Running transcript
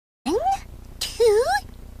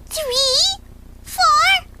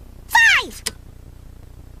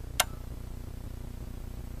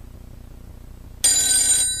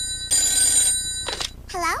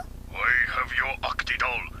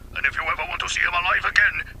and if you ever want to see him alive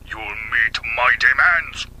again, you'll meet my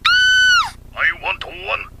demands. I want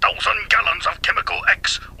 1,000 gallons of Chemical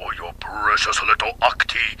X, or your precious little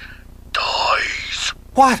Octi dies.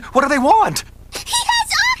 What? What do they want? He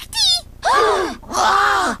has Octi! He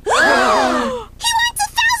wants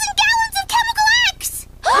 1,000 gallons of Chemical X!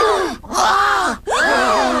 Or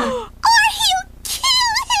he'll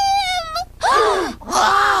kill him!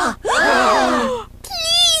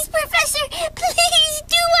 Please, Professor, please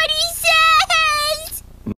do what he says!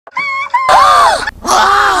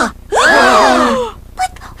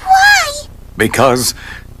 But why? Because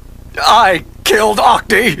I killed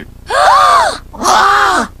Octi. But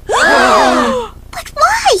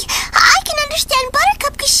why? I can understand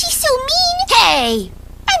Buttercup because she's so mean. Hey!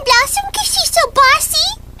 And Blossom because she's so bossy.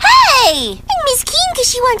 Hey! And Miss Keen because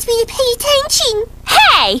she wants me to pay attention.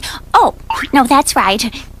 Hey! Oh, no, that's right.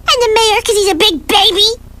 And the Mayor because he's a big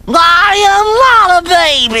baby. I am not a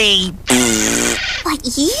baby!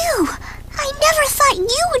 But you! I never thought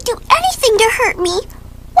you would do anything to hurt me.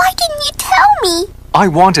 Why didn't you tell me? I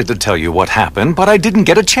wanted to tell you what happened, but I didn't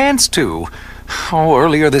get a chance to. Oh,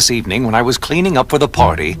 earlier this evening when I was cleaning up for the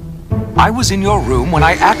party, I was in your room when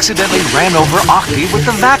I accidentally ran over Octi with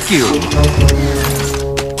the vacuum.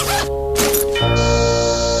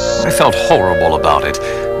 I felt horrible about it,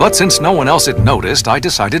 but since no one else had noticed, I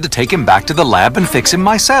decided to take him back to the lab and fix him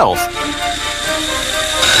myself.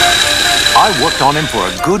 I worked on him for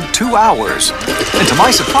a good 2 hours, and to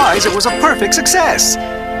my surprise, it was a perfect success.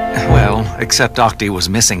 Well, except Octi was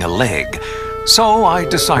missing a leg. So I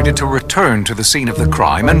decided to return to the scene of the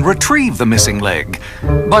crime and retrieve the missing leg.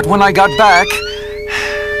 But when I got back,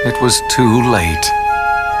 it was too late.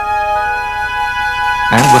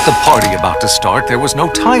 And with the party about to start, there was no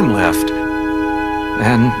time left.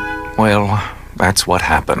 And, well, that's what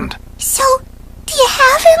happened. So, do you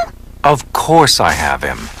have him? Of course I have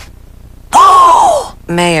him. Oh!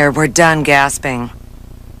 Mayor, we're done gasping.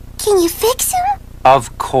 Can you fix him?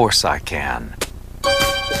 Of course I can.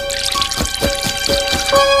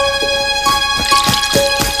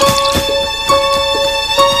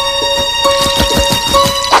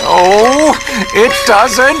 Oh, it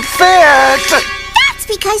doesn't fit! That's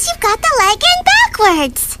because you've got the leg in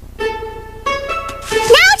backwards.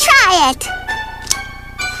 Now try it.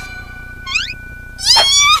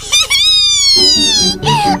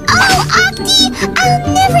 Oh, Octi, I'll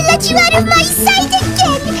never let you out of my sight again.